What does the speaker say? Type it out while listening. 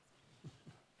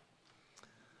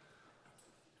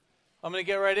I'm going to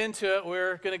get right into it.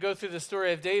 We're going to go through the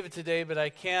story of David today, but I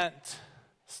can't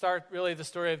start really the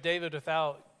story of David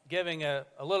without giving a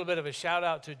little bit of a shout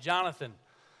out to Jonathan.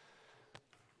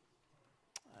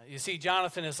 You see,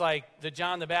 Jonathan is like the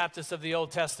John the Baptist of the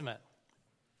Old Testament.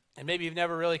 And maybe you've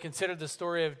never really considered the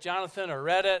story of Jonathan or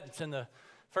read it. It's in the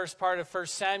first part of 1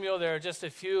 Samuel. There are just a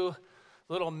few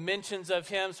little mentions of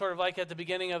him, sort of like at the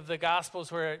beginning of the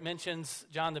Gospels where it mentions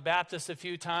John the Baptist a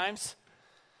few times.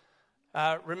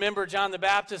 Remember, John the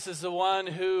Baptist is the one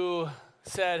who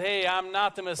said, "Hey, I'm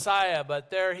not the Messiah,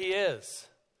 but there he is."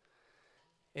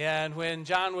 And when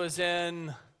John was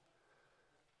in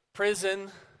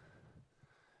prison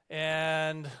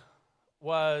and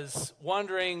was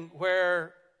wondering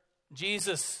where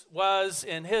Jesus was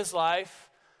in his life,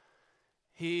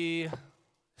 he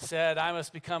said, "I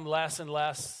must become less and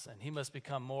less, and he must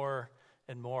become more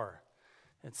and more."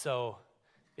 And so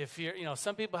if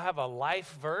some people have a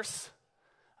life verse.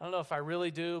 I don't know if I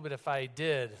really do, but if I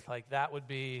did, that would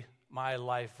be my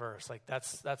life verse.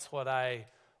 That's what I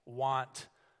want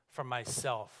for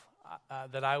myself,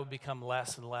 that I would become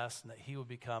less and less and that he would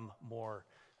become more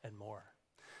and more.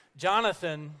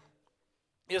 Jonathan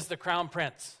is the crown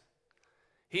prince.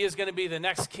 He is going to be the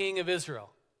next king of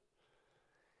Israel.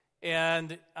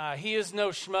 And he is no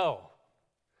schmo.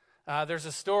 There's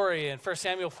a story in 1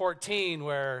 Samuel 14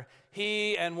 where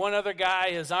he and one other guy,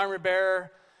 his armor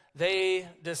bearer, they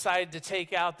decide to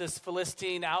take out this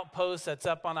Philistine outpost that's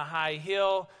up on a high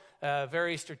hill, a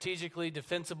very strategically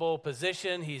defensible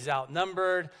position. He's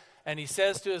outnumbered, and he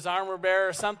says to his armor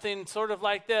bearer something sort of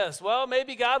like this: "Well,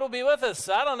 maybe God will be with us.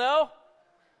 I don't know.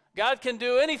 God can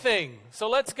do anything, so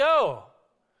let's go."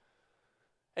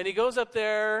 And he goes up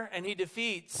there, and he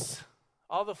defeats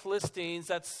all the Philistines.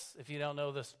 That's, if you don't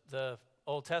know the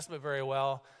Old Testament very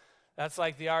well, that's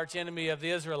like the arch enemy of the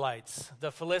Israelites,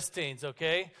 the Philistines,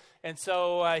 okay? And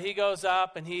so he goes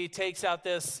up and he takes out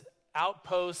this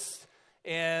outpost,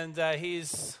 and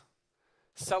he's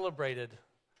celebrated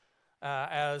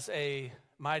as a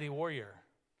mighty warrior.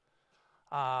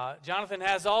 Jonathan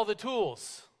has all the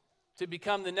tools to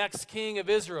become the next king of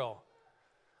Israel,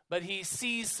 but he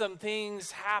sees some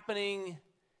things happening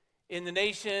in the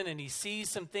nation, and he sees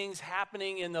some things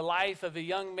happening in the life of a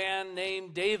young man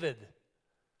named David.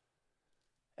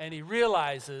 And he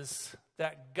realizes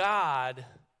that God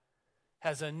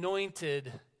has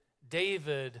anointed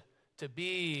David to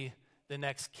be the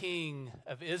next king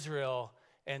of Israel.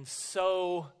 And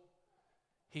so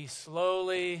he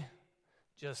slowly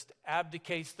just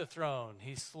abdicates the throne.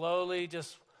 He slowly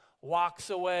just walks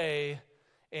away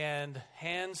and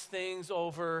hands things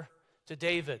over to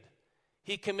David.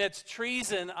 He commits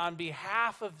treason on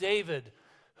behalf of David,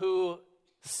 who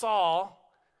Saul,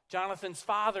 Jonathan's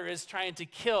father, is trying to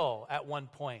kill at one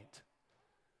point.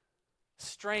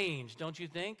 Strange, don't you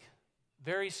think?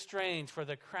 Very strange for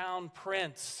the crown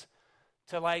prince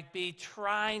to be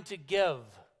trying to give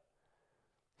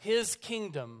his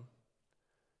kingdom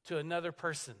to another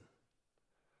person.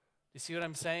 You see what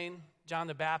I'm saying? John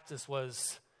the Baptist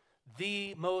was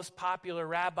the most popular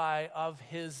rabbi of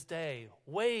his day,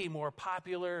 way more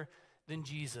popular than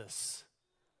Jesus.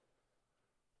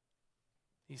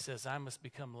 He says, "I must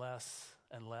become less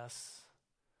and less.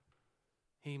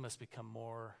 He must become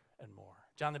more and more."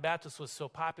 John the Baptist was so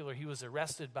popular, he was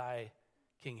arrested by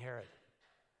King Herod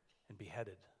and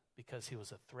beheaded because he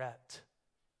was a threat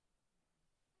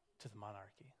to the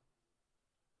monarchy.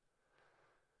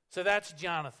 So that's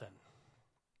Jonathan.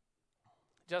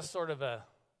 Just sort of a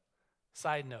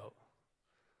side note,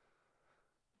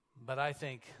 but I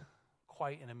think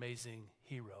quite an amazing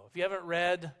hero. If you haven't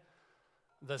read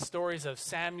the stories of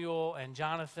Samuel and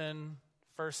Jonathan,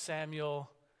 1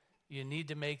 Samuel, you need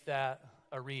to make that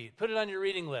a read. Put it on your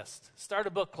reading list. Start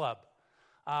a book club.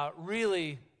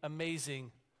 Really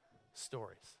amazing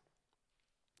stories.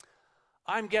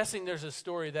 I'm guessing there's a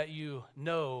story that you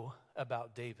know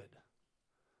about David.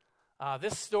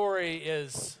 This story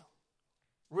is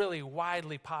really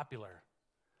widely popular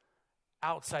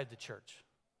outside the church.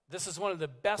 This is one of the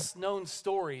best known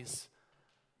stories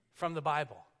from the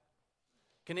Bible.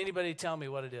 Can anybody tell me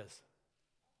what it is?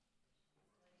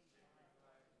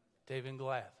 David and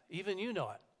Goliath. Even you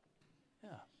know it.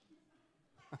 Yeah.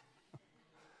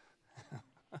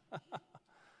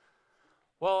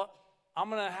 Well, I'm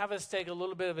going to have us take a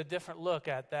little bit of a different look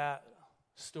at that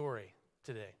story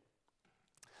today.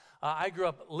 I grew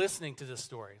up listening to this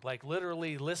story,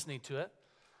 literally listening to it.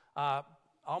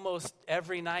 Almost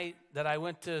every night that I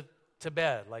went to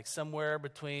bed, somewhere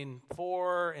between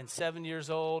 4 and 7 years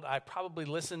old, I probably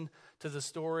listened to the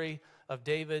story of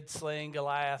David slaying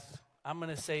Goliath, I'm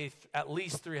going to say at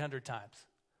least 300 times.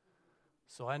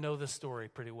 So I know this story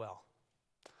pretty well.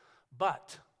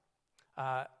 But,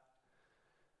 does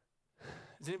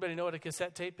anybody know what a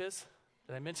cassette tape is?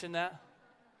 Did I mention that?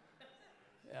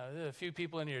 Yeah, there are a few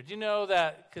people in here. Do you know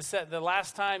that the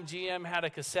last time GM had a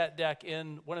cassette deck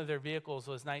in one of their vehicles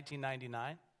was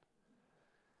 1999?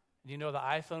 Do you know the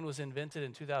iPhone was invented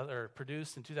in 2000 or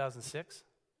produced in 2006?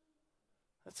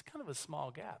 That's kind of a small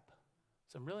gap.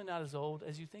 So I'm really not as old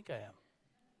as you think I am.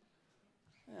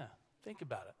 Yeah, think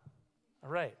about it. All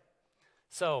right.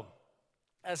 So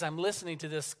as I'm listening to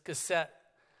this cassette,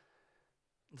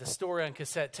 the story on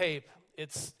cassette tape,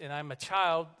 and I'm a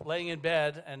child laying in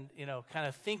bed and, kind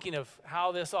of thinking of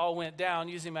how this all went down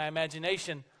using my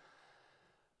imagination.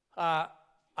 I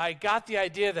got the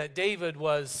idea that David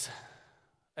was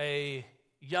a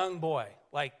young boy,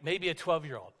 like maybe a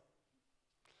 12-year-old.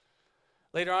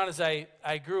 Later on, as I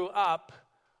grew up,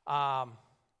 I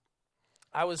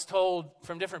was told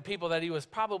from different people that he was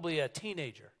probably a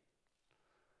teenager.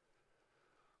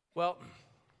 Well,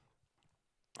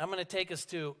 I'm going to take us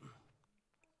to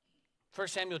 1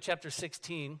 Samuel chapter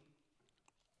 16,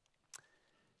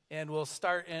 and we'll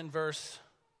start in verse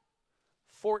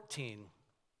 14.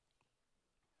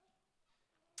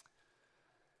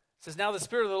 It says, "Now the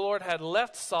Spirit of the Lord had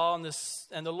left Saul,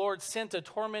 and the Lord sent a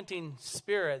tormenting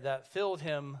spirit that filled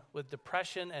him with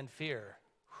depression and fear."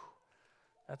 Whew.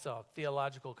 That's a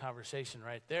theological conversation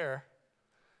right there.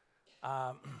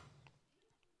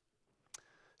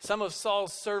 Some of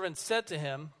Saul's servants said to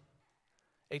him,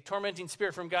 "A tormenting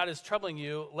spirit from God is troubling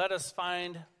you. Let us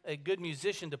find a good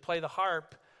musician to play the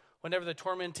harp whenever the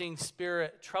tormenting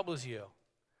spirit troubles you."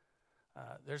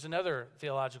 There's another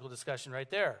theological discussion right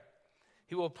there.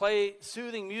 "He will play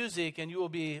soothing music and you will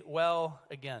be well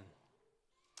again."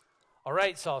 "All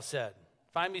right," Saul said,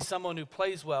 "find me someone who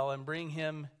plays well and bring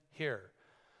him here."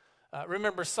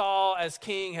 Remember, Saul as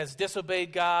king has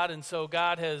disobeyed God, and so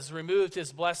God has removed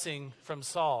his blessing from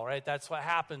Saul, right? That's what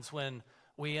happens when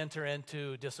we enter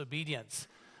into disobedience.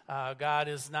 God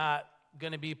is not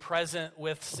going to be present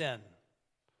with sin,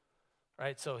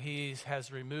 right? So he has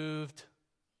removed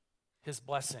his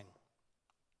blessing.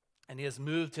 And he has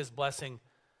moved his blessing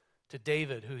to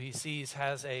David, who he sees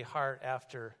has a heart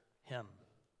after him.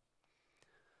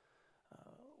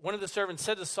 One of the servants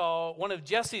said to Saul, "One of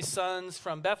Jesse's sons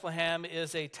from Bethlehem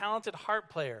is a talented harp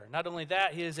player. Not only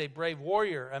that, he is a brave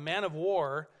warrior, a man of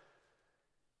war,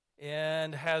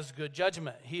 and has good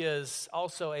judgment. He is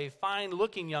also a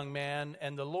fine-looking young man,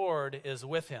 and the Lord is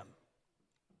with him."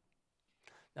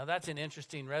 Now that's an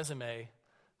interesting resume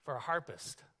for a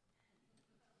harpist.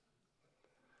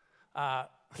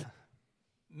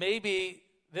 Maybe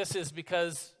this is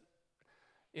because,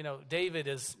 David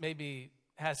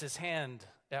has his hand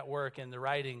at work in the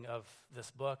writing of this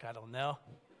book. I don't know.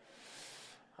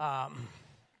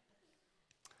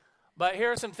 But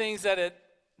here are some things that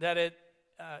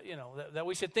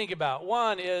we should think about.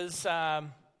 One is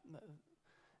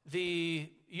the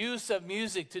use of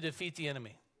music to defeat the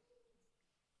enemy.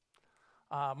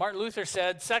 Martin Luther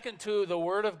said, second to the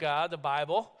Word of God, the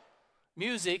Bible,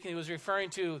 music, and he was referring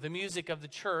to the music of the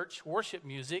church, worship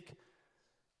music.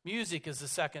 Music is the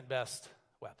second best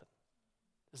weapon.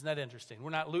 Isn't that interesting? We're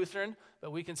not Lutheran,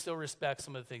 but we can still respect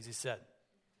some of the things he said.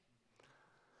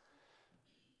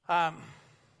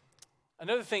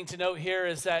 Another thing to note here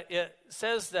is that it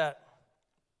says that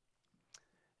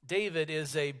David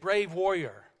is a brave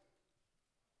warrior.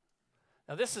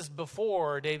 Now, this is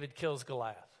before David kills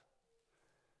Goliath.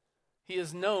 He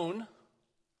is known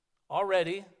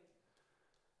already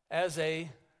as a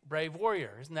brave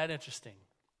warrior. Isn't that interesting?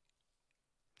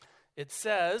 It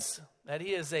says that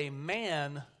he is a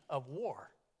man of war.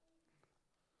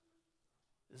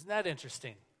 Isn't that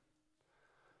interesting?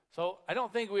 So I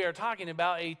don't think we are talking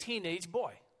about a teenage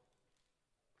boy.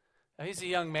 Now, he's a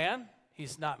young man.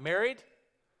 He's not married.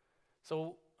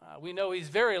 So we know he's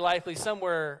very likely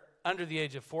somewhere under the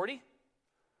age of 40.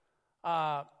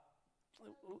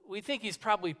 We think he's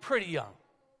probably pretty young,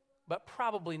 but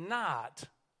probably not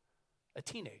a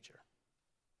teenager.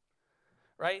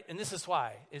 Right? And this is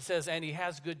why. It says, and he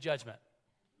has good judgment.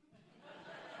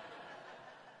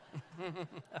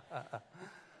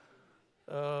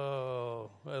 Oh,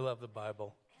 I love the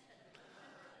Bible.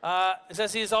 It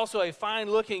says he is also a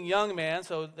fine-looking young man,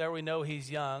 so there we know he's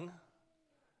young.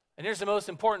 And here's the most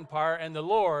important part, and the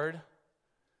Lord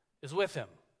is with him.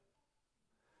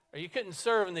 Or you couldn't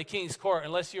serve in the king's court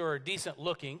unless you were decent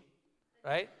looking,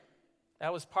 right?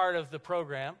 That was part of the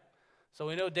program. So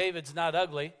we know David's not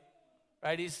ugly,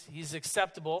 right? He's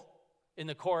acceptable in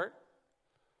the court.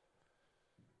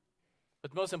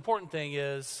 But the most important thing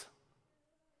is,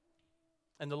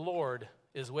 and the Lord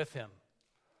is with him.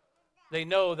 They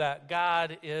know that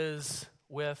God is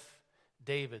with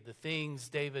David, the things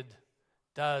David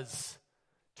does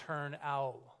turn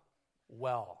out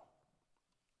well.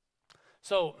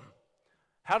 So,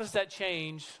 how does that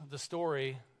change the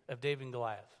story of David and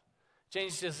Goliath? It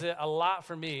changes a lot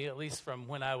for me, at least from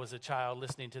when I was a child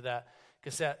listening to that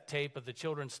cassette tape of the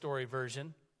children's story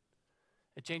version.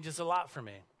 It changes a lot for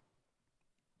me.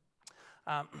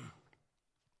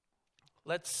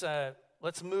 Let's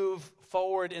move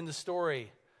forward in the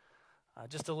story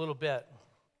just a little bit.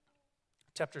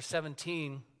 Chapter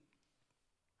 17.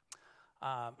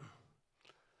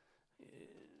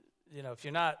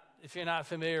 If you're not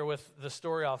familiar with the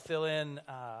story, I'll fill in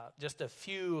just a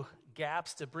few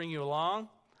gaps to bring you along.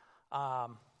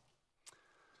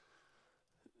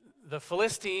 The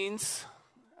Philistines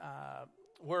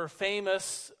were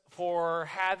famous for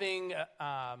having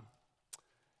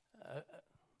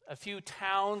a few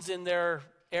towns in their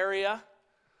area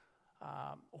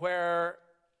where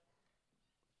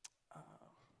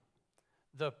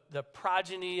the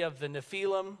progeny of the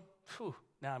Nephilim,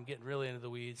 now I'm getting really into the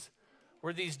weeds,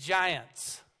 were these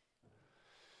giants.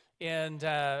 And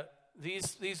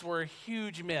these were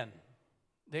huge men.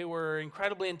 They were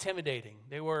incredibly intimidating.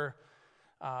 They were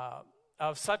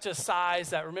of such a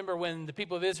size that, remember when the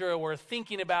people of Israel were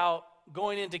thinking about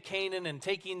going into Canaan and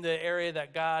taking the area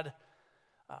that God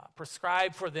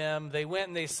prescribed for them, they went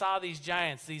and they saw these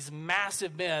giants, these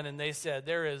massive men, and they said,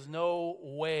 there is no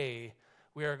way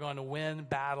we are going to win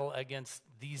battle against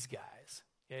these guys.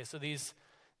 Okay, so these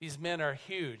men are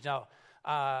huge. Now,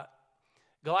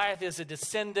 Goliath is a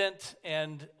descendant,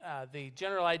 and the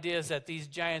general idea is that these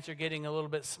giants are getting a little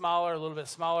bit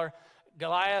smaller.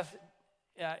 Goliath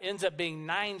ends up being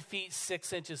 9 feet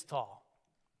 6 inches tall.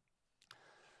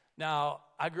 Now,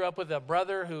 I grew up with a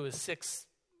brother who is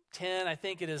 6'10", I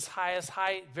think, at his highest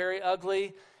height, very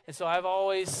ugly, and so I've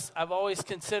always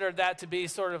considered that to be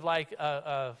sort of like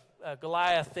a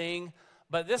Goliath thing,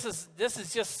 but this is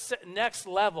just next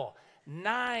level.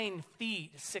 9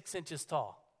 feet 6 inches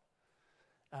tall.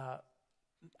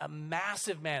 A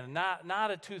massive man,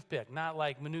 not a toothpick, not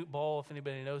like Manute Bol, if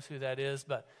anybody knows who that is,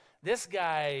 but this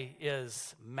guy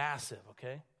is massive,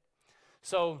 okay?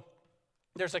 So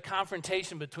there's a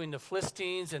confrontation between the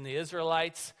Philistines and the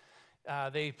Israelites.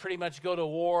 They pretty much go to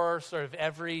war sort of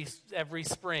every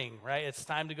spring, right? It's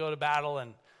time to go to battle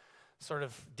and sort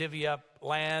of divvy up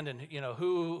land, and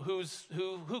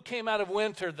who came out of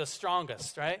winter the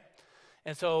strongest, right?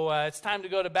 And so it's time to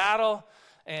go to battle.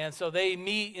 And so they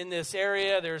meet in this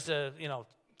area. There's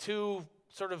two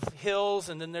sort of hills,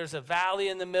 and then there's a valley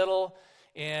in the middle,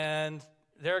 and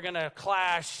they're going to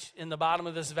clash in the bottom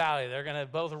of this valley. They're going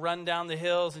to both run down the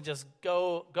hills and just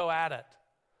go at it.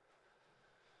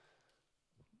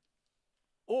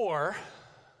 Or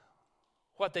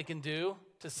what they can do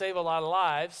to save a lot of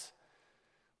lives,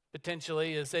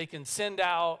 potentially, is they can send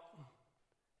out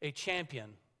a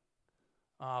champion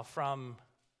from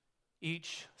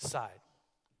each side.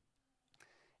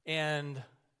 And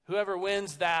whoever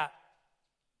wins that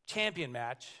champion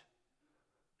match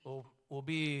will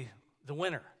be the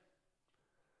winner.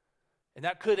 And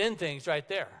that could end things right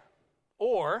there.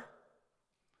 Or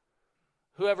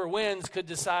whoever wins could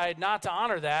decide not to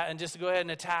honor that and just to go ahead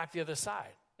and attack the other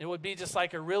side. It would be just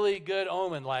like a really good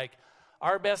omen, like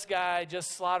our best guy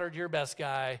just slaughtered your best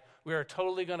guy. We are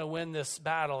totally going to win this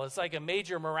battle. It's like a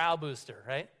major morale booster,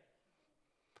 right?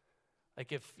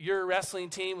 Like if your wrestling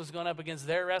team was going up against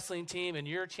their wrestling team and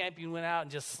your champion went out and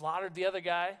just slaughtered the other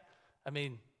guy, I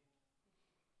mean,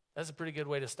 that's a pretty good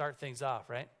way to start things off,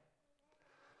 right?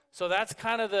 So that's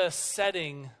kind of the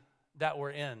setting that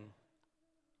we're in.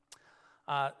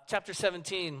 Chapter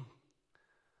 17,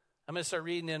 I'm going to start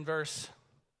reading in verse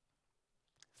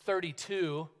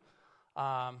 32.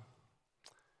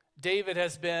 David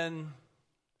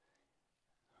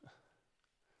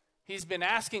he's been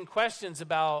asking questions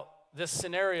about this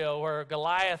scenario where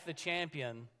Goliath, the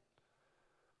champion,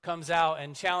 comes out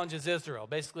and challenges Israel.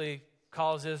 Basically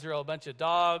calls Israel a bunch of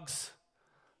dogs,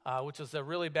 which was a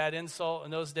really bad insult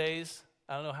in those days.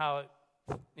 I don't know how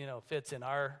it fits in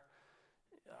our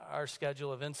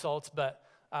schedule of insults, but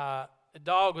a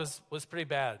dog was pretty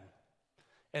bad.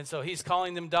 And so he's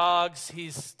calling them dogs.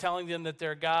 He's telling them that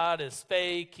their God is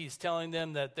fake. He's telling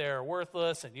them that they're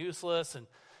worthless and useless and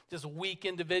just weak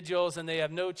individuals, and they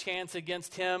have no chance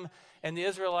against him. And the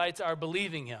Israelites are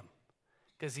believing him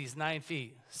because he's 9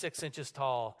 feet, 6 inches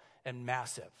tall, and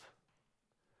massive.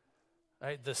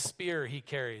 Right? The spear he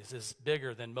carries is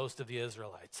bigger than most of the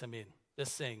Israelites. I mean,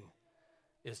 this thing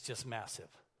is just massive.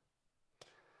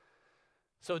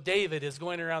 So David is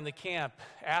going around the camp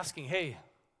asking, hey,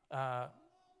 why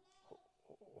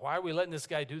are we letting this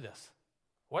guy do this?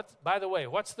 By the way,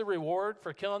 what's the reward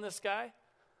for killing this guy?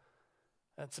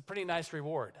 That's a pretty nice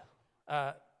reward.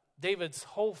 David's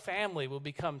whole family will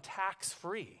become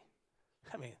tax-free.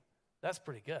 I mean, that's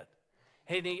pretty good.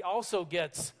 And he also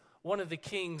gets one of the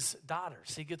king's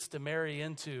daughters. He gets to marry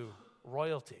into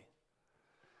royalty.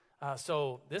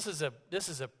 So this is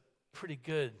a pretty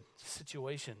good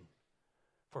situation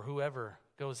for whoever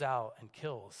goes out and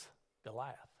kills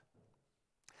Goliath.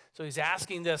 So he's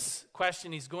asking this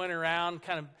question. He's going around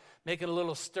kind of making a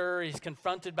little stir. He's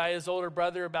confronted by his older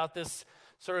brother about this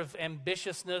sort of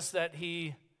ambitiousness that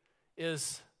he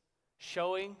is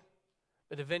showing.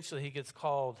 But eventually he gets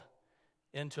called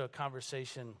into a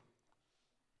conversation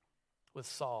with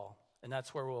Saul. And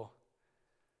that's where we'll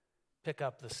pick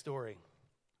up the story.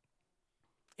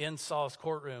 In Saul's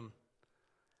courtroom,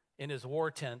 in his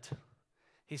war tent,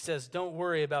 he says, "Don't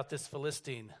worry about this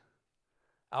Philistine.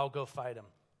 I'll go fight him."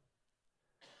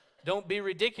 "Don't be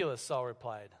ridiculous," Saul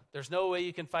replied. "There's no way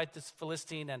you can fight this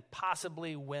Philistine and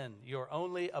possibly win. You're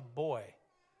only a boy."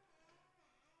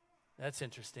 That's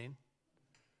interesting.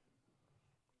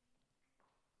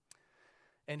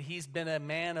 "And he's been a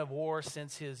man of war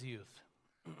since his youth."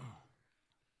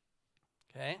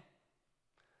 Okay?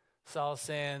 Saul's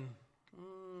saying,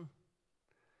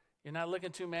 "You're not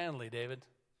looking too manly, David.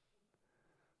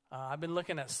 I've been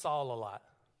looking at Saul a lot."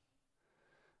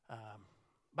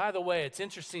 By the way, it's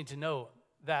interesting to note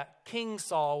that King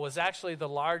Saul was actually the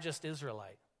largest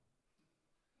Israelite.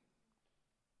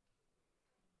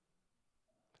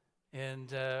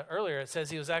 And earlier it says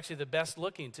he was actually the best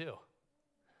looking too.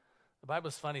 The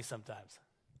Bible's funny sometimes.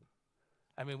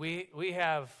 I mean, we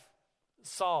have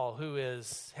Saul, who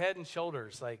is head and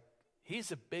shoulders, like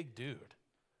he's a big dude,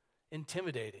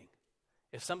 intimidating.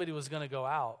 If somebody was going to go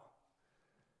out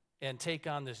and take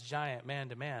on this giant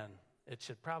man-to-man, it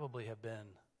should probably have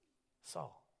been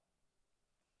Saul.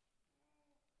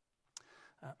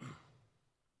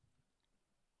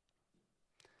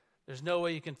 There's no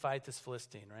way you can fight this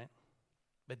Philistine, right?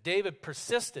 But David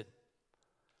persisted.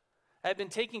 "I have been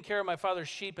taking care of my father's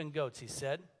sheep and goats," he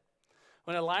said.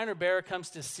 "When a lion or bear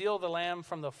comes to steal the lamb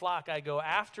from the flock, I go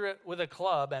after it with a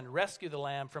club and rescue the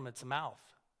lamb from its mouth."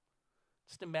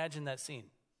 Just imagine that scene.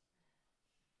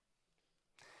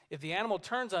 "If the animal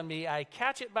turns on me, I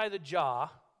catch it by the jaw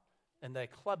and I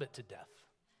club it to death."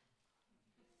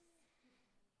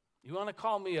 You want to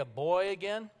call me a boy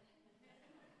again?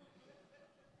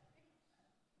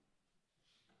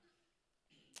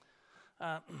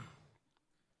 "I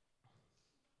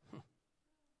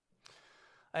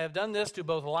have done this to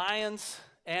both lions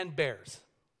and bears."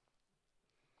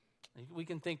 We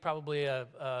can think probably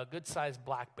a good-sized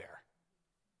black bear,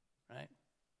 right?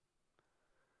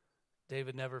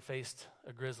 David never faced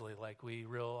a grizzly like we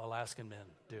real Alaskan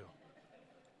men do.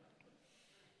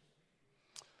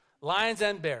 "Lions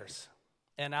and bears,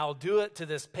 and I'll do it to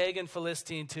this pagan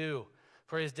Philistine too,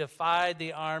 for he has defied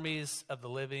the armies of the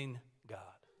living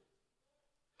God.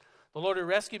 The Lord who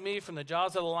rescued me from the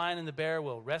jaws of the lion and the bear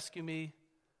will rescue me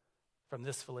from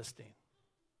this Philistine.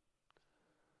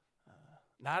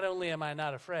 Not only am I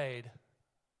not afraid,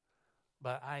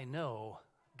 but I know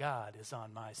God is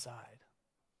on my side."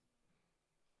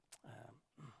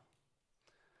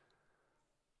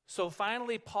 So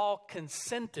finally, Paul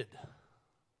consented.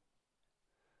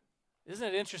 Isn't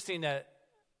it interesting that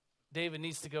David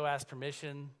needs to go ask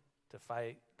permission to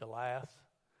fight Goliath?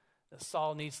 That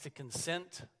Saul needs to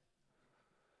consent?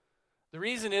 The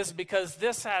reason is because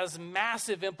this has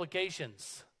massive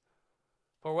implications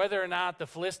for whether or not the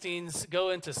Philistines go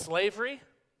into slavery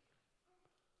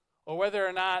or whether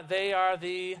or not they are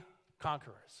the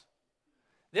conquerors.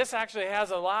 This actually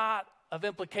has a lot of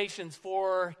implications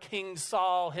for King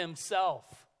Saul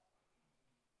himself.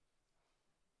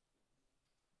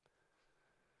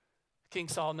 King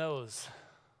Saul knows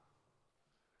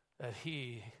that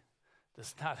he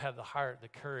does not have the heart, the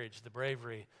courage, the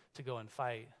bravery to go and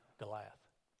fight Goliath.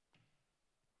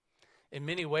 In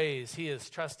many ways, he is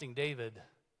trusting David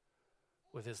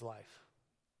with his life.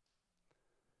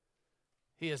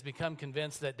 He has become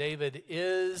convinced that David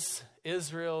is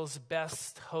Israel's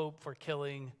best hope for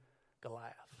killing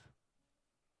Goliath.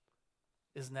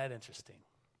 Isn't that interesting?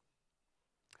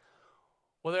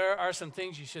 Well, there are some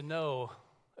things you should know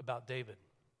about David.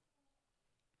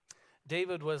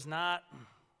 David was not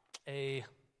a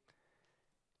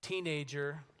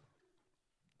teenager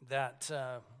that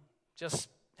just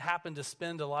happened to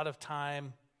spend a lot of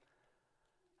time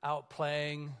out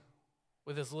playing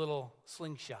with his little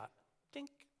slingshot.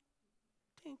 Dink,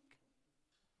 dink.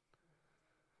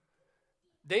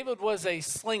 David was a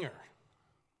slinger.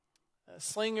 A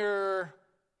slinger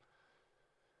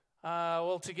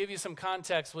Well, to give you some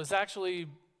context, was actually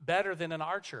better than an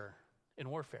archer in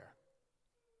warfare.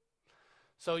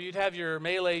 So you'd have your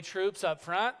melee troops up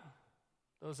front.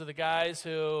 Those are the guys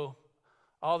who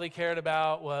all they cared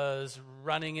about was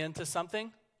running into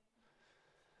something.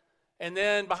 And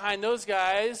then behind those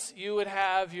guys, you would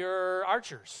have your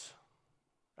archers,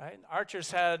 right?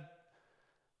 Archers had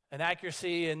an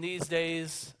accuracy in these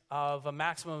days of a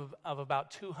maximum of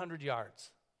about 200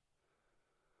 yards.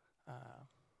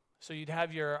 So you'd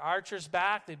have your archers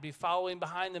back. They'd be following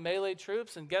behind the melee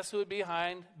troops. And guess who would be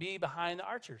behind the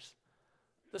archers?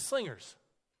 The slingers.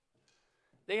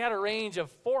 They had a range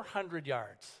of 400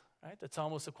 yards, right? That's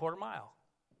almost a quarter mile.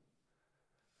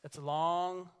 That's a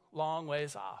long, long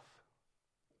ways off.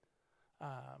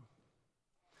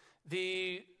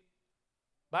 The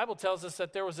Bible tells us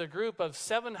that there was a group of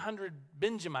 700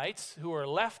 Benjamites who were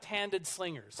left-handed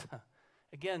slingers.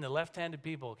 Again, the left-handed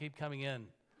people keep coming in.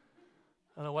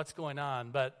 I don't know what's going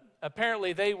on, but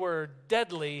apparently they were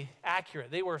deadly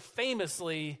accurate. They were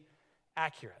famously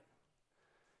accurate.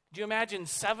 Do you imagine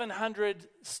 700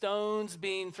 stones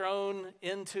being thrown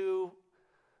into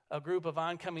a group of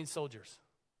oncoming soldiers?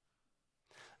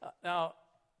 Now,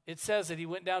 it says that he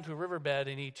went down to a riverbed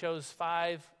and he chose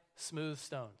 5 smooth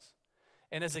stones.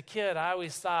 And as a kid, I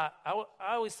always thought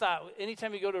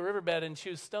anytime you go to a riverbed and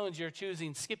choose stones, you're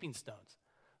choosing skipping stones,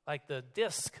 like the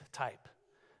disc type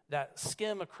that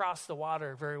skim across the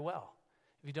water very well.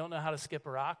 If you don't know how to skip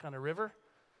a rock on a river,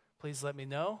 please let me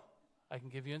know. I can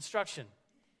give you instruction.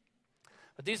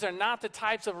 But these are not the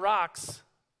types of rocks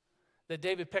that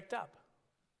David picked up.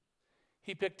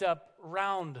 He picked up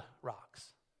round rocks.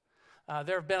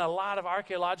 There have been a lot of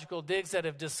archaeological digs that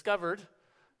have discovered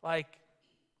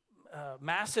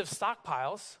massive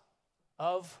stockpiles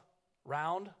of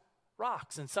round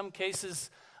rocks. In some cases,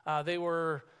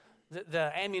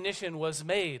 the ammunition was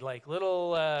made like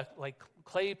little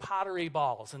clay pottery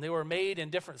balls, and they were made in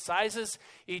different sizes.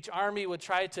 Each army would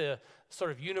try to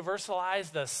sort of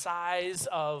universalize the size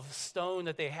of stone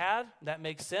that they had. That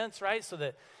makes sense, right? So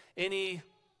that any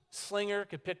slinger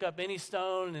could pick up any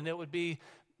stone, and it would be,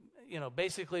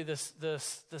 basically the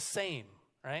same,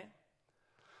 right?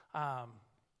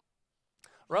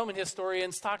 Roman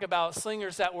historians talk about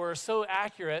slingers that were so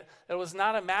accurate that it was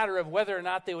not a matter of whether or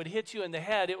not they would hit you in the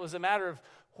head. It was a matter of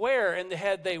where in the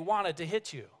head they wanted to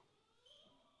hit you.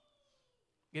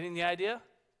 Getting the idea?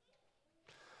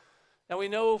 Now we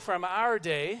know from our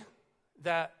day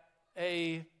that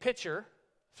a pitcher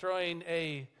throwing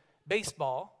a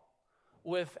baseball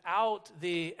without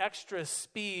the extra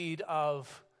speed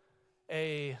of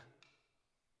a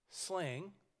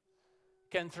sling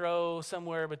can throw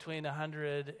somewhere between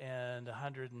 100 and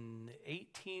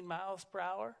 118 miles per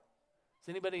hour. Does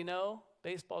anybody know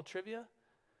baseball trivia?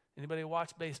 Anybody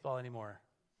watch baseball anymore?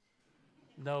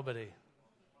 Nobody.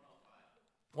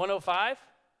 105?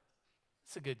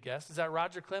 That's a good guess. Is that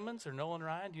Roger Clemens or Nolan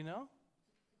Ryan? Do you know?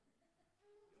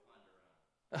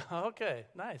 Okay,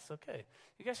 nice. Okay.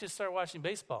 You guys should start watching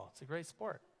baseball. It's a great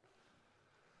sport.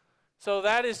 So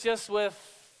that is just with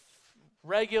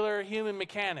regular human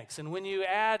mechanics. And when you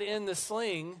add in the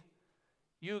sling,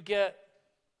 you get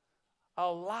a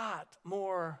lot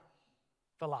more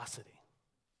velocity.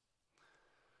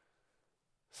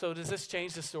 So does this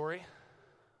change the story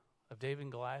of David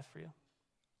and Goliath for you?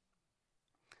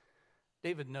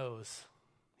 David knows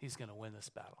he's going to win this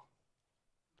battle.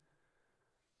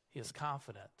 He is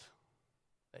confident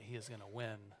that he is going to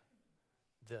win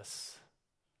this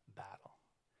battle.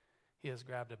 He has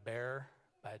grabbed a bear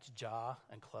by its jaw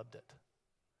and clubbed it.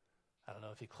 I don't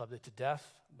know if he clubbed it to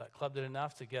death, but clubbed it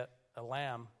enough to get a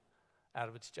lamb out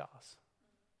of its jaws.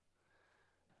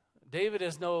 David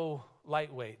is no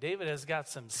lightweight. David has got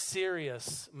some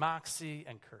serious moxie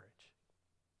and courage.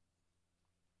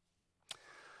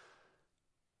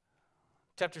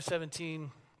 Chapter 17,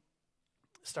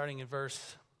 starting in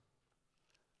verse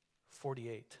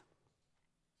 48.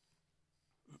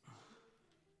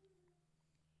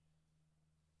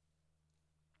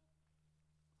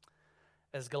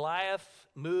 As Goliath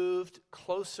moved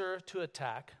closer to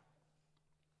attack,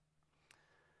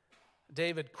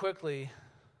 David quickly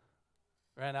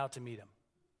ran out to meet him.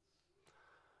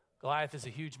 Goliath is a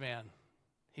huge man.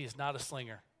 He is not a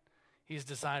slinger. He is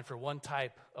designed for one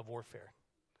type of warfare: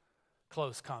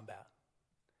 close combat.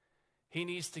 He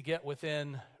needs to get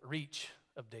within reach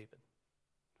of David.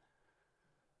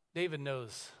 David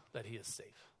knows that he is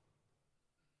safe.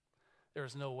 There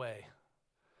is no way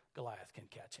Goliath can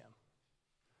catch him.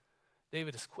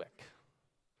 David is quick.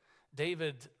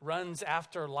 David runs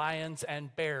after lions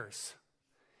and bears.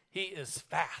 He is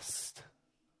fast.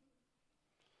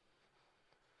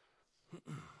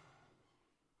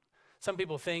 Some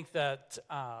people think that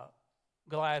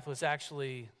Goliath was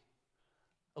actually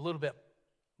a little bit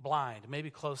blind, maybe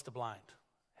close to blind,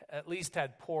 at least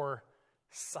had poor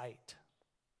sight.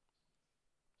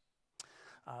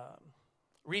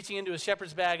 Reaching into his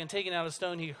shepherd's bag and taking out a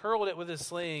stone, he hurled it with his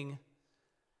sling,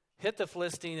 hit the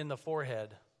Philistine in the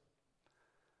forehead.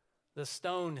 The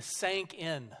stone sank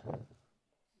in.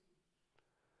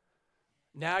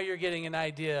 Now you're getting an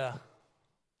idea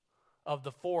of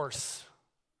the force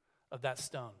of that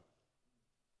stone.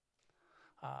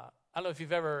 I don't know if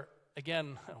you've ever,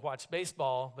 again, watched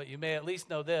baseball, but you may at least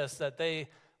know this, that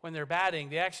when they're batting,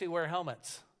 they actually wear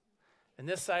helmets. And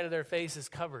this side of their face is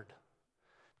covered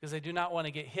because they do not want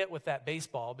to get hit with that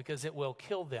baseball because it will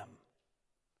kill them.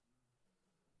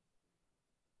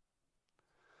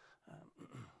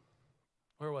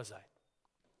 Where was I?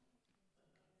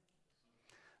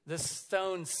 This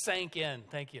stone sank in.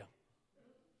 Thank you.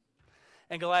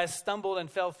 And Goliath stumbled and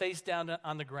fell face down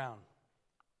on the ground.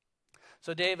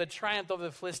 So David triumphed over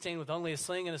the Philistine with only a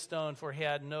sling and a stone, for he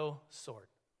had no sword.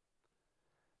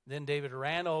 Then David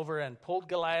ran over and pulled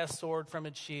Goliath's sword from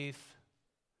its sheath.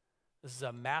 This is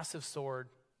a massive sword.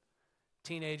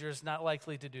 Teenagers not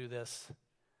likely to do this.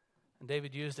 And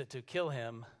David used it to kill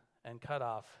him and cut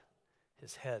off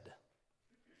his head.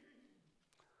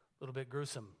 A little bit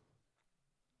gruesome.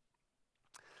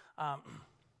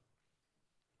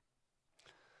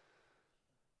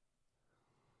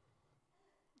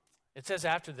 It says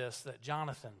after this that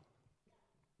Jonathan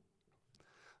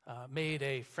made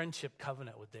a friendship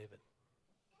covenant with David.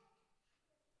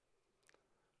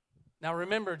 Now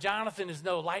remember, Jonathan is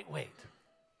no lightweight.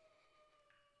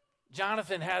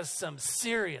 Jonathan has some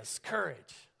serious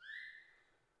courage.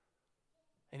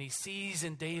 And he sees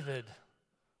in David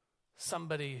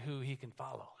somebody who he can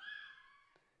follow.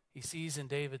 He sees in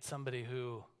David somebody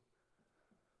who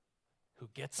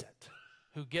gets it,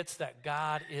 who gets that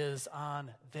God is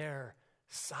on their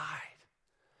side.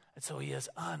 And so he is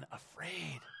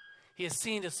unafraid. He has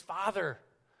seen his father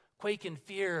quake in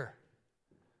fear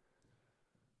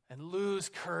and lose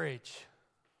courage.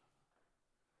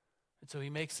 And so he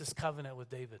makes this covenant with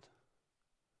David.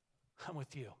 I'm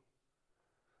with you.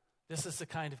 This is the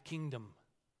kind of kingdom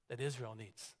that Israel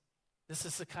needs. This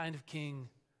is the kind of king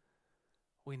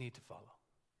we need to follow.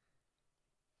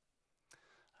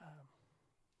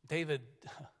 David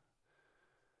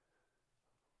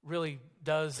really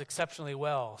does exceptionally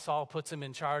well. Saul puts him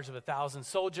in charge of 1,000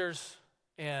 soldiers,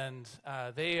 and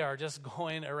they are just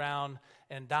going around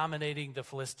and dominating the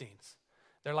Philistines.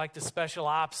 They're like the special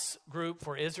ops group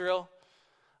for Israel.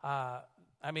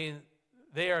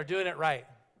 They are doing it right.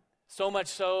 So much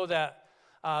so that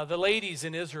the ladies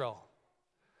in Israel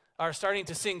are starting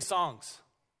to sing songs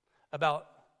about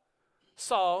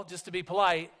Saul, just to be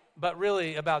polite, but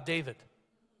really about David.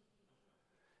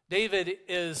 David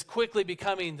is quickly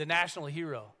becoming the national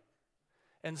hero.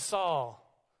 And Saul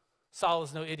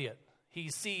is no idiot. He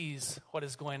sees what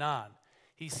is going on.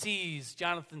 He sees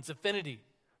Jonathan's affinity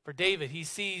for David. He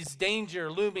sees danger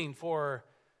looming for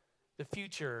the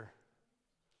future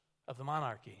of the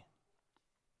monarchy.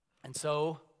 And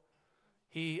so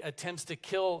he attempts to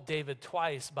kill David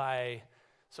twice by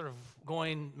sort of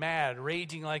going mad,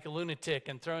 raging like a lunatic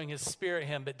and throwing his spear at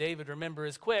him. But David, remember,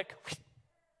 is quick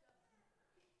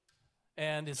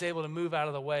and is able to move out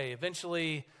of the way.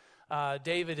 Eventually,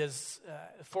 David is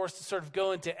forced to sort of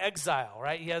go into exile,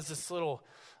 right? He has this little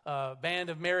band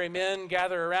of merry men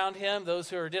gather around him, those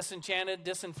who are disenchanted,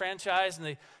 disenfranchised, and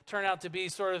they turn out to be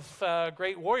sort of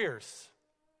great warriors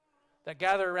that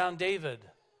gather around David.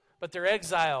 But they're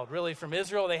exiled, really, from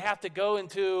Israel. They have to go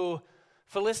into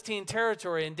Philistine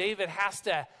territory, and David has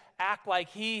to act like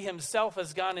he himself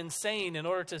has gone insane in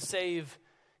order to save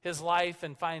his life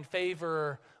and find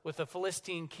favor with the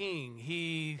Philistine king.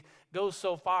 He goes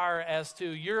so far as to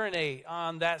urinate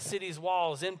on that city's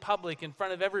walls in public in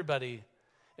front of everybody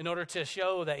in order to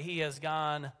show that he has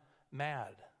gone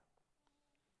mad.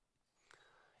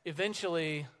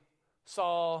 Eventually,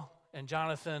 Saul and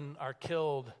Jonathan are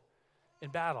killed in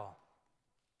battle.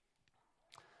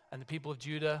 And the people of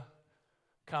Judah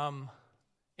come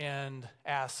and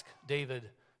ask David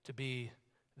to be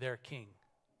their king.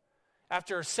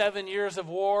 After 7 years of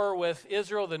war with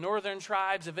Israel, the northern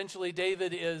tribes, eventually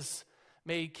David is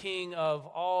made king of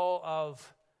all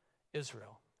of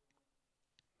Israel.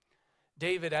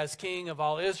 David, as king of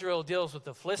all Israel, deals with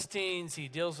the Philistines, he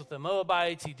deals with the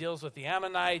Moabites, he deals with the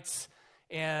Ammonites,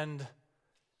 and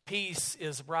peace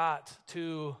is brought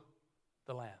to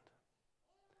the land.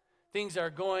 Things are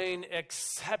going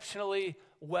exceptionally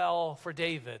well for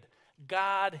David.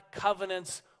 God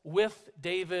covenants with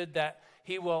David that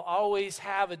he will always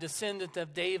have a descendant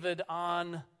of David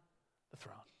on the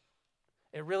throne.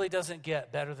 It really doesn't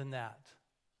get better than that.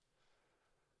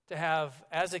 To have,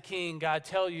 as a king, God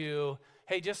tell you,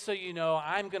 hey, just so you know,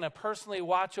 I'm going to personally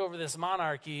watch over this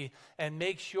monarchy and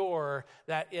make sure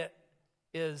that it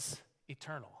is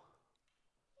eternal.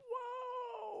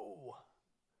 Whoa!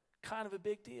 Kind of a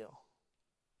big deal.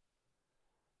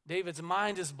 David's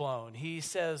mind is blown. He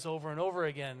says over and over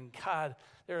again, God,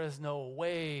 there is no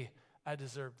way I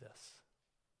deserve this.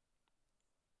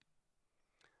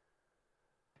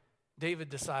 David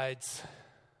decides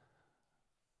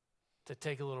to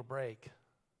take a little break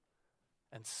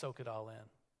and soak it all in.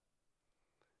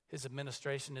 His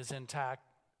administration is intact.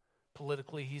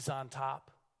 Politically, he's on top.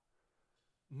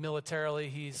 Militarily,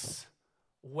 he's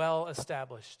well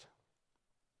established.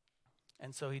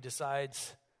 And so he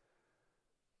decides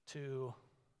to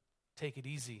take it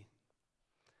easy.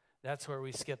 That's where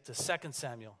we skip to 2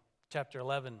 Samuel chapter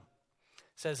 11. It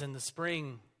says, in the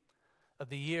spring of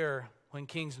the year, when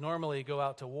kings normally go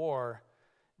out to war,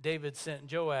 David sent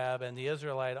Joab and the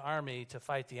Israelite army to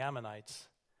fight the Ammonites.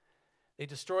 They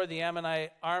destroyed the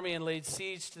Ammonite army and laid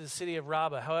siege to the city of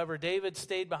Rabbah. However, David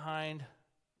stayed behind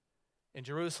in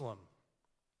Jerusalem.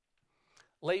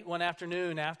 Late one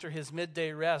afternoon, after his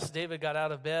midday rest, David got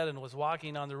out of bed and was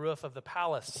walking on the roof of the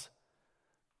palace.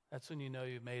 That's when you know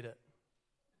you've made it,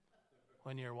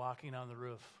 when you're walking on the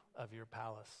roof of your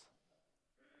palace.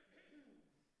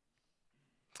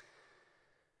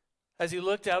 As he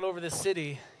looked out over the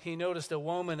city, he noticed a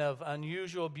woman of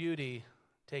unusual beauty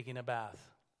taking a bath.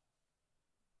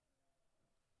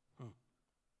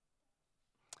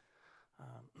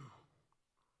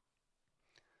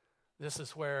 This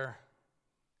is where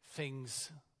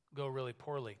things go really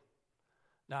poorly,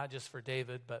 not just for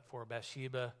David, but for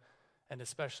Bathsheba, and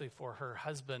especially for her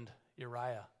husband,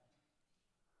 Uriah.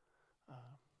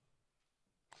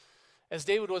 As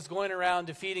David was going around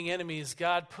defeating enemies,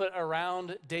 God put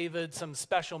around David some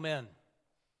special men.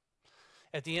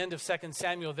 At the end of 2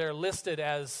 Samuel, they're listed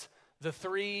as the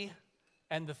 3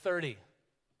 and the 30.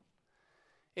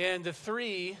 And the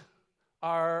 3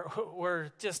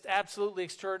 were just absolutely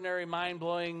extraordinary,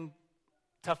 mind-blowing,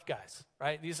 tough guys,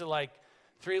 right? These are like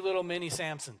 3 little mini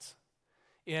Samsons.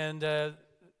 And it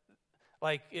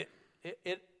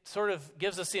sort of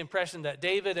gives us the impression that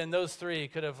David and those 3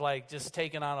 could have like just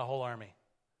taken on a whole army.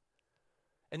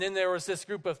 And then there was this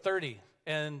group of 30,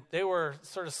 and they were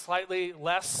sort of slightly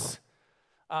less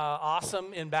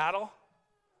awesome in battle,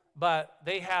 but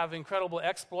they have incredible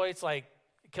exploits like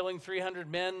killing 300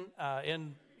 men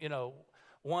in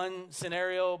one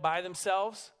scenario by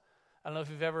themselves. I don't know if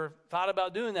you've ever thought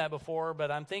about doing that before, but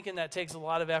I'm thinking that takes a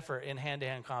lot of effort in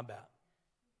hand-to-hand combat.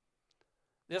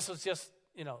 This was just,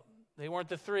 they weren't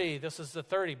the 3, this was the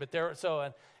 30, but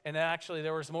and actually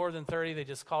there was more than 30, they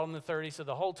just called them the 30, so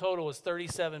the whole total was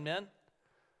 37 men.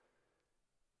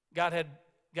 God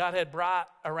had brought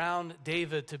around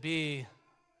David to be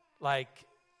like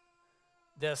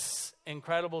this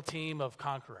incredible team of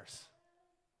conquerors.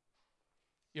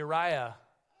 Uriah,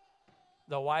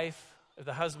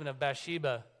 the husband of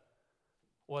Bathsheba,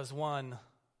 was one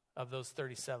of those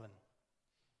 37.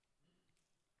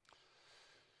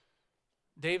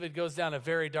 David goes down a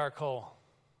very dark hole.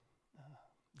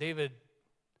 David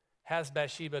has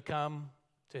Bathsheba come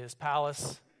to his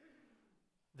palace.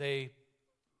 They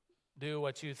do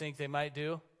what you think they might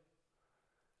do.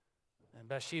 And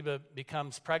Bathsheba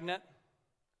becomes pregnant.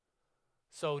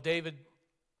 So David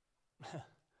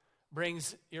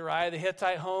brings Uriah the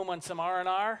Hittite home on some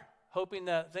R&R, hoping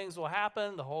that things will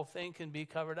happen, the whole thing can be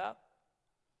covered up.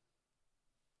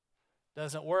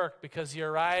 Doesn't work because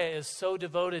Uriah is so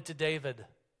devoted to David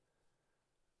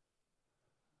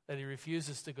that he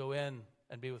refuses to go in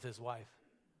and be with his wife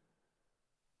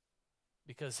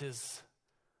because his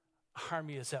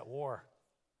army is at war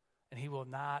and he will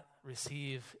not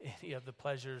receive any of the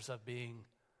pleasures of being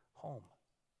home.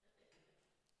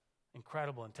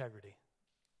 Incredible integrity.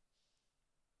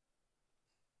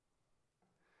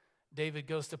 David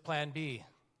goes to plan B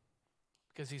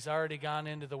because he's already gone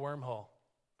into the wormhole.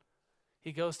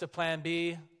 He goes to plan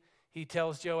B. He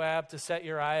tells Joab to set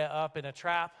Uriah up in a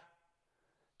trap,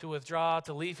 to withdraw,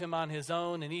 to leave him on his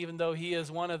own. And even though he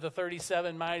is one of the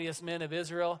 37 mightiest men of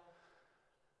Israel,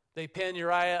 they pin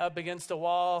Uriah up against a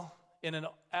wall in an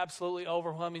absolutely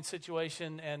overwhelming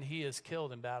situation, and he is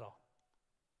killed in battle.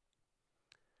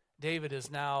 David is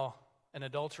now an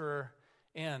adulterer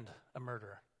and a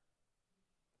murderer.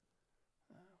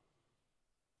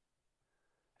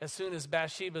 As soon as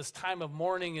Bathsheba's time of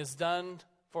mourning is done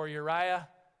for Uriah,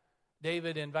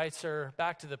 David invites her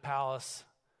back to the palace,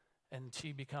 and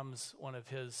she becomes one of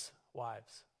his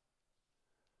wives.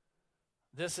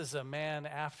 This is a man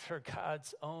after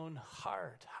God's own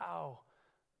heart. How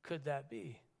could that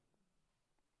be?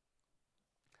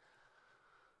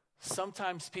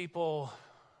 Sometimes people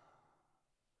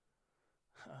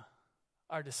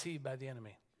are deceived by the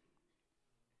enemy.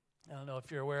 I don't know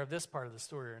if you're aware of this part of the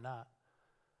story or not.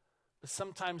 But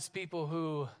sometimes people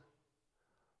who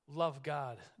love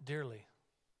God dearly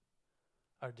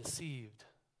are deceived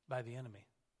by the enemy.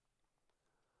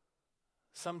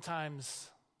 Sometimes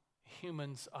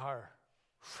humans are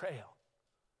frail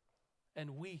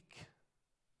and weak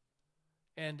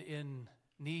and in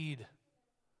need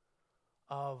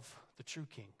of the true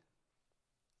king.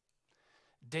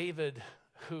 David,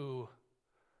 who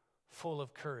full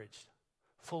of courage,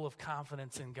 full of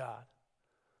confidence in God,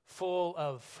 full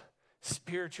of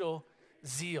spiritual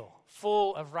zeal,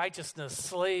 full of righteousness,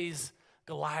 slays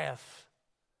Goliath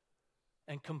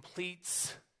and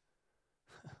completes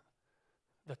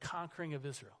the conquering of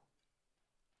Israel,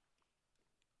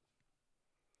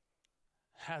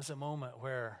 has a moment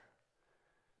where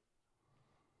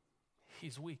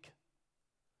he's weak.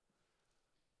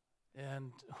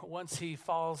 And once he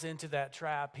falls into that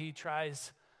trap, he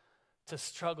tries to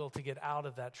struggle to get out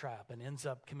of that trap and ends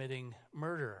up committing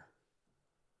murder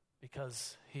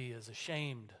because he is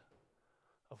ashamed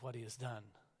of what he has done.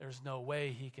 There's no way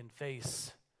he can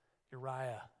face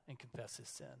Uriah and confess his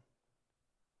sin.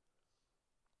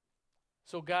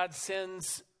 So God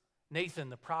sends Nathan,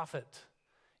 the prophet,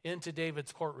 into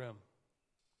David's courtroom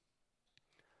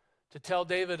to tell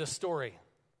David a story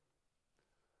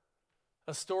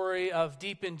of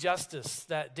deep injustice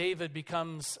that David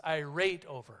becomes irate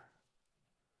over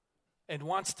and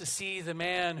wants to see the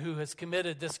man who has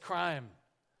committed this crime.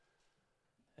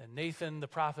 And Nathan, the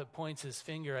prophet, points his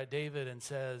finger at David and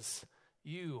says,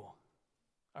 "You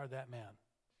are that man."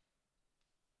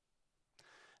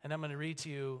 And I'm going to read to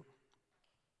you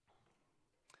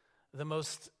the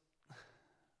most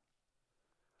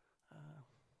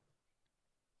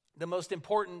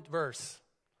important verse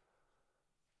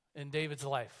in David's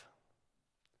life.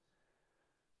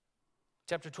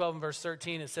 Chapter 12 and verse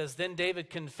 13, it says, "Then David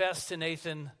confessed to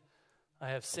Nathan, 'I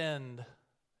have sinned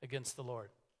against the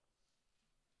Lord.'"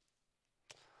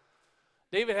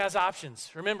 David has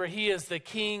options. Remember, he is the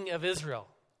king of Israel.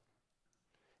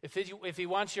 If he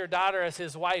wants your daughter as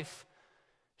his wife,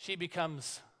 she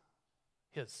becomes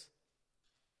his.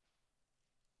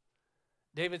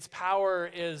 David's power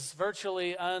is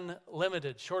virtually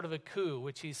unlimited, short of a coup,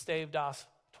 which he staved off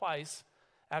twice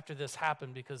after this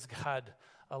happened because God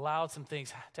allowed some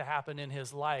things to happen in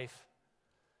his life.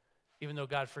 Even though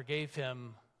God forgave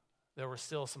him, there were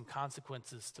still some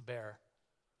consequences to bear.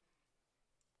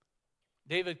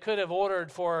 David could have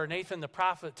ordered for Nathan the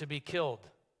prophet to be killed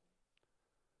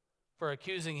for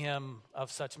accusing him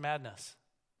of such madness.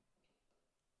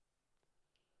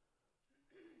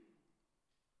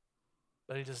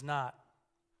 But he does not.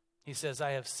 He says,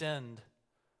 "I have sinned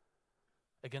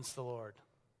against the Lord."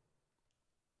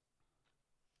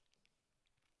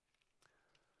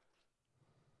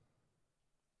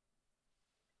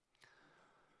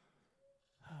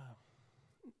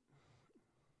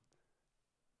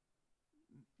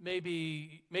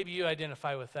 Maybe you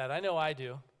identify with that. I know I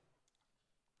do.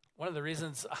 One of the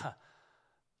reasons,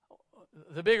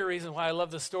 the bigger reason why I love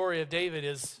the story of David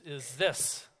is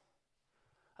this.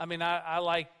 I mean, I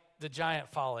like the giant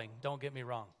falling, don't get me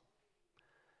wrong.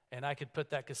 And I could put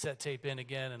that cassette tape in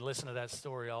again and listen to that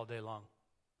story all day long.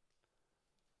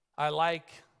 I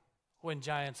like when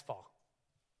giants fall.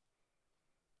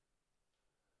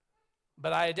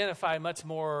 But I identify much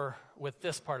more with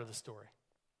this part of the story.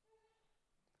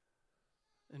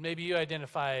 And maybe you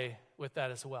identify with that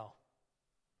as well.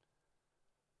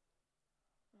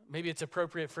 Maybe it's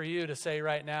appropriate for you to say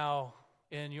right now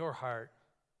in your heart,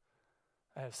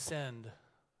 "I have sinned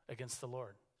against the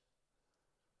Lord."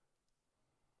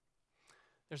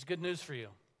 There's good news for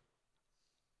you.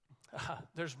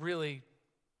 There's really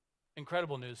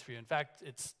incredible news for you. In fact,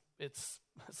 it's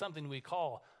something we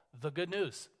call the good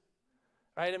news.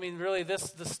 Right? I mean, really, the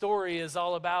story is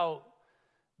all about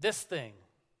this thing.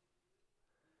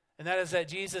 And that is that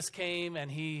Jesus came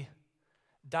and he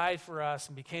died for us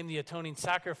and became the atoning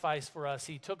sacrifice for us.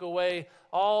 He took away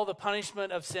all the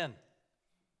punishment of sin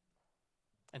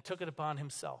and took it upon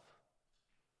himself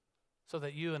so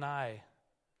that you and I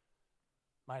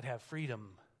might have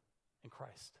freedom in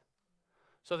Christ.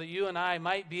 So that you and I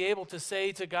might be able to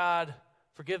say to God,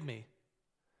 "Forgive me,"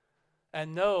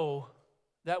 and know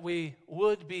that we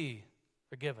would be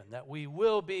forgiven, that we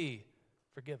will be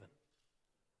forgiven.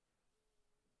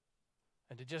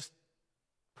 And to just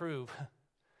prove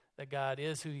that God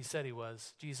is who he said he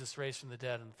was, Jesus raised from the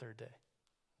dead on the third day.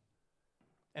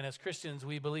 And as Christians,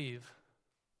 we believe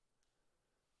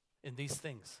in these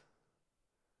things.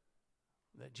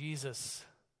 That Jesus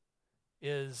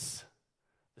is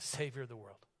the Savior of the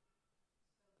world.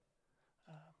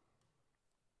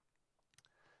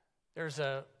 There's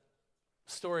a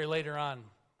story later on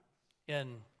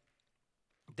in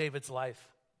David's life.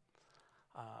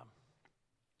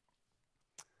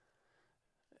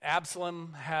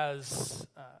 Absalom has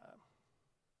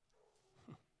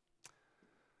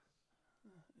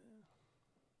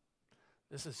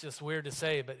this is just weird to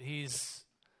say, but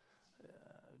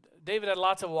David had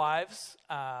lots of wives.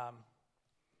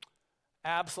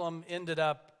 Absalom ended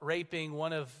up raping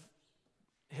one of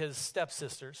his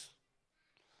stepsisters.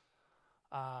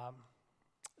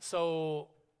 So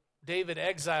David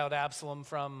exiled Absalom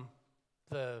from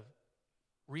the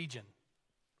region.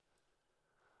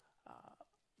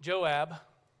 Joab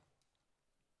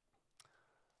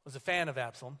was a fan of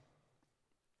Absalom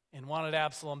and wanted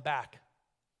Absalom back.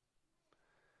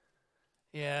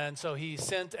 And so he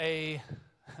sent a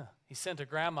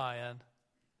grandma in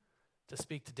to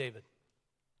speak to David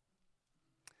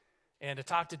and to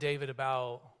talk to David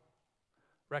about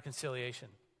reconciliation.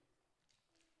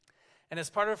 And as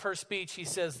part of her speech, he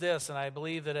says this, and I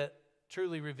believe that it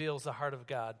truly reveals the heart of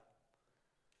God.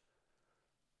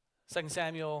 2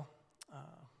 Samuel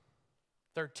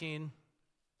 14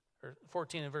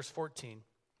 and verse 14.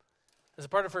 As a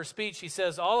part of her speech, he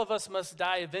says, all of us must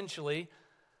die eventually.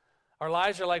 Our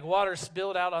lives are like water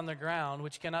spilled out on the ground,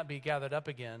 which cannot be gathered up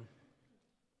again.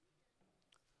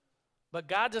 But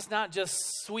God does not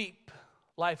just sweep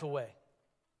life away.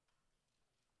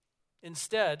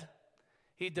 Instead,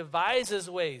 he devises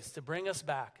ways to bring us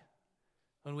back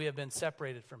when we have been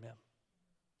separated from him.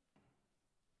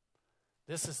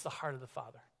 This is the heart of the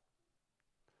Father.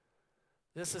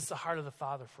 This is the heart of the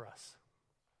Father for us.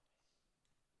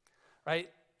 Right?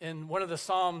 In one of the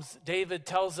Psalms, David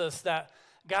tells us that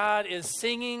God is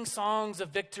singing songs of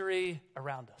victory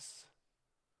around us.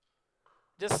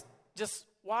 Just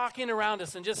walking around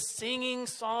us and just singing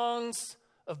songs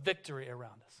of victory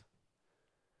around us.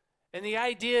 And the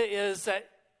idea is that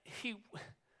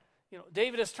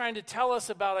David is trying to tell us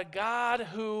about a God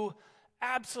who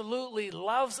absolutely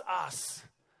loves us,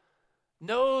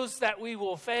 knows that we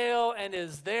will fail, and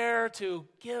is there to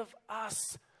give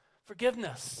us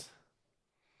forgiveness.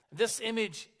 This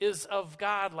image is of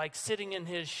God like sitting in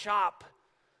his shop,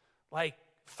 like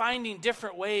finding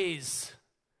different ways,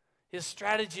 his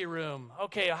strategy room.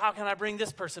 Okay, how can I bring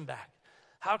this person back?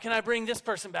 How can I bring this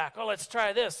person back? Oh, let's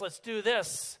try this. Let's do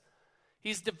this.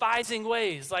 He's devising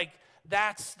ways. Like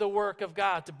that's the work of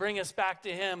God, to bring us back to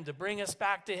him, to bring us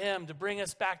back to him, to bring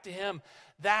us back to him.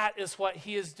 That is what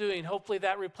he is doing. Hopefully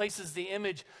that replaces the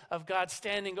image of God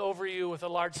standing over you with a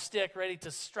large stick ready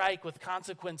to strike with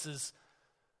consequences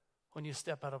when you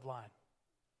step out of line.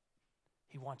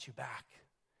 He wants you back.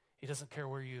 He doesn't care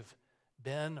where you've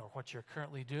been or what you're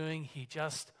currently doing. He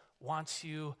just wants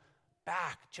you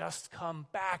back. Just come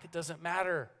back. It doesn't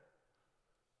matter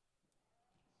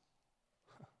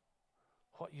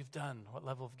what you've done, what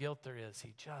level of guilt there is.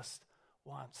 He just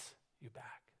wants you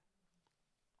back.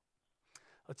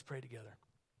 Let's pray together.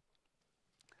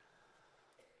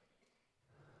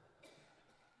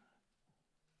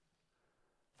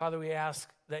 Father, we ask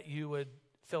that you would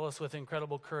fill us with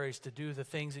incredible courage to do the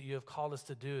things that you have called us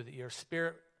to do, that your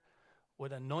Spirit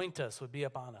would anoint us, would be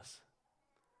upon us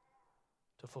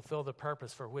to fulfill the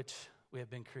purpose for which we have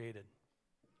been created.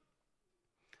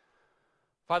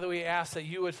 Father, we ask that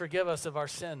you would forgive us of our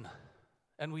sin,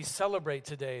 and we celebrate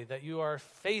today that you are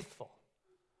faithful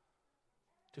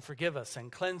to forgive us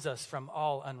and cleanse us from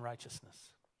all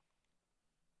unrighteousness.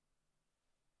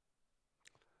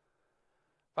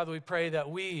 Father, we pray that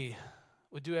we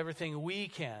would do everything we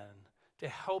can to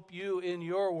help you in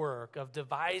your work of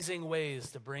devising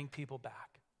ways to bring people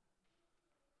back.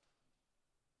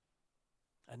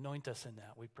 Anoint us in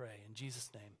that, we pray. In Jesus'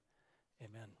 name,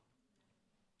 amen.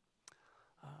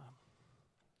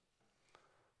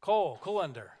 Cole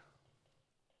Colander,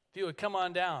 if you would come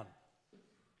on down.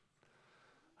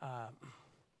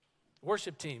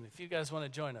 Worship team, if you guys want to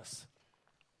join us.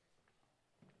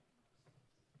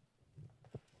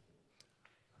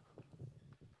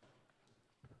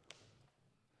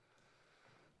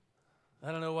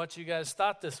 I don't know what you guys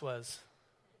thought this was,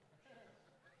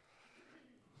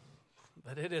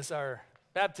 but it is our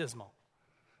baptismal.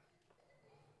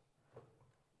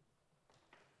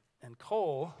 And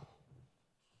Cole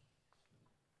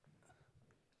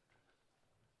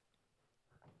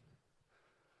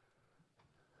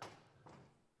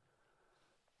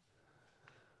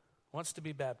wants to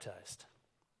be baptized.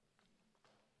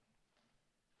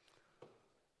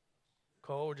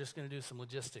 Cole. We're just going to do some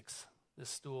logistics. This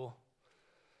stool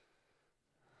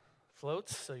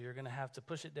floats, so you're going to have to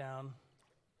push it down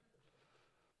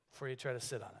before you try to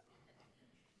sit on it.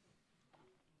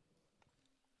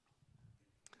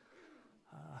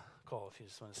 Cole, if you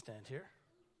just want to stand here.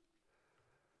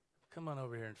 Come on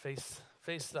over here and face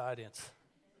the audience.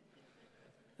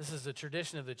 This is a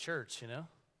tradition of the church, you know.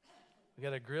 We got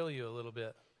to grill you a little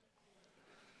bit.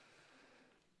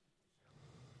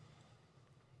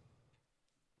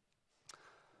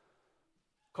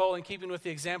 Cole, in keeping with the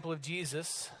example of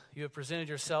Jesus, you have presented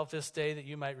yourself this day that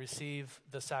you might receive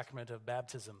the sacrament of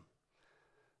baptism.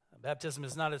 Baptism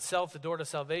is not itself the door to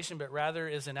salvation, but rather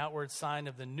is an outward sign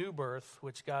of the new birth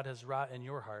which God has wrought in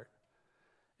your heart.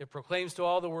 It proclaims to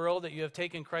all the world that you have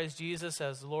taken Christ Jesus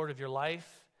as the Lord of your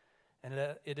life, and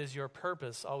that it is your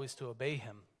purpose always to obey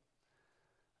him.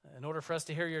 In order for us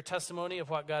to hear your testimony of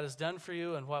what God has done for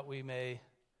you and what we may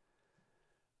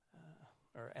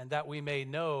that we may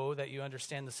know that you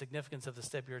understand the significance of the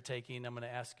step you're taking, I'm going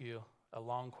to ask you a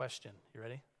long question. You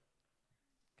ready?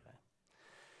 Okay.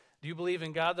 Do you believe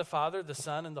in God the Father, the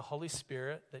Son, and the Holy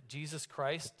Spirit, that Jesus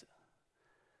Christ,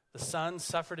 the Son,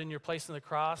 suffered in your place on the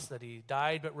cross, that he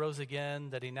died but rose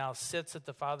again, that he now sits at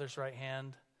the Father's right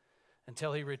hand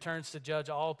until he returns to judge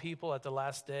all people at the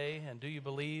last day? And do you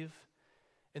believe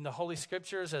in the Holy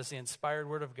Scriptures as the inspired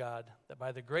Word of God, that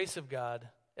by the grace of God,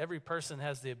 every person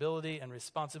has the ability and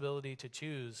responsibility to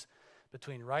choose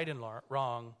between right and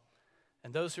wrong,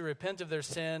 and those who repent of their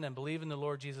sin and believe in the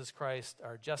Lord Jesus Christ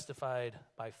are justified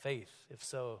by faith? If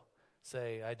so,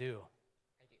 say, I do.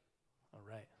 I do. All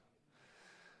right.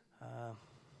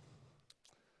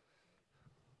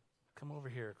 Come over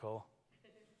here, Cole.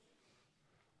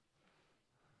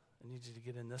 I need you to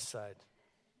get in this side.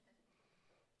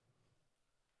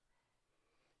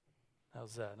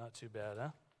 How's that? Not too bad, huh?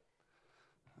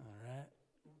 All right.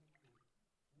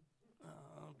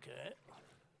 Okay.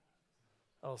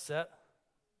 All set?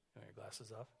 You want your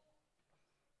glasses off?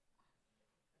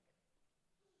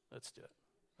 Let's do it.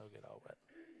 They'll get all wet.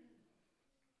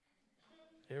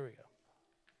 Here we go.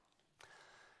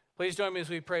 Please join me as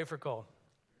we pray for Cole.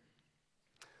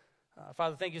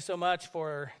 Father, thank you so much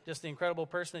for just the incredible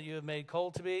person that you have made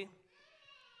Cole to be.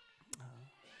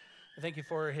 I thank you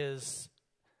for his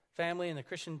family and the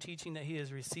Christian teaching that he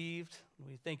has received.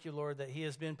 We thank you, Lord, that he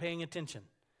has been paying attention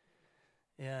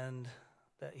and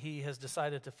that he has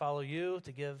decided to follow you,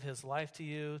 to give his life to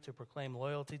you, to proclaim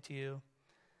loyalty to you.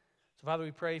 So, Father,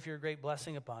 we pray for your great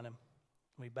blessing upon him.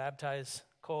 We baptize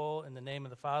Cole in the name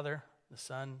of the Father, the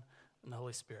Son, and the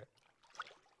Holy Spirit.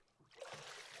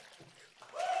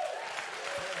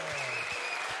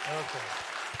 Okay.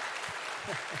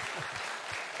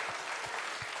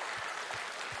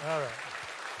 All right.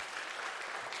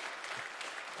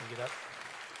 Get up.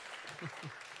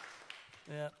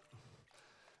 Yeah,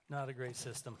 not a great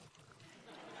system.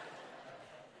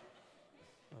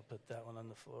 I'll put that one on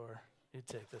the floor. You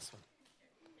take this one.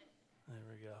 There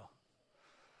we go.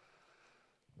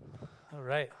 All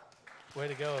right. Way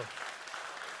to go.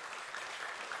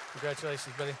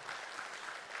 Congratulations, buddy.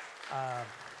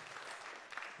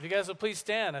 If you guys will please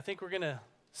stand, I think we're going to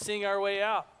sing our way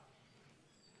out.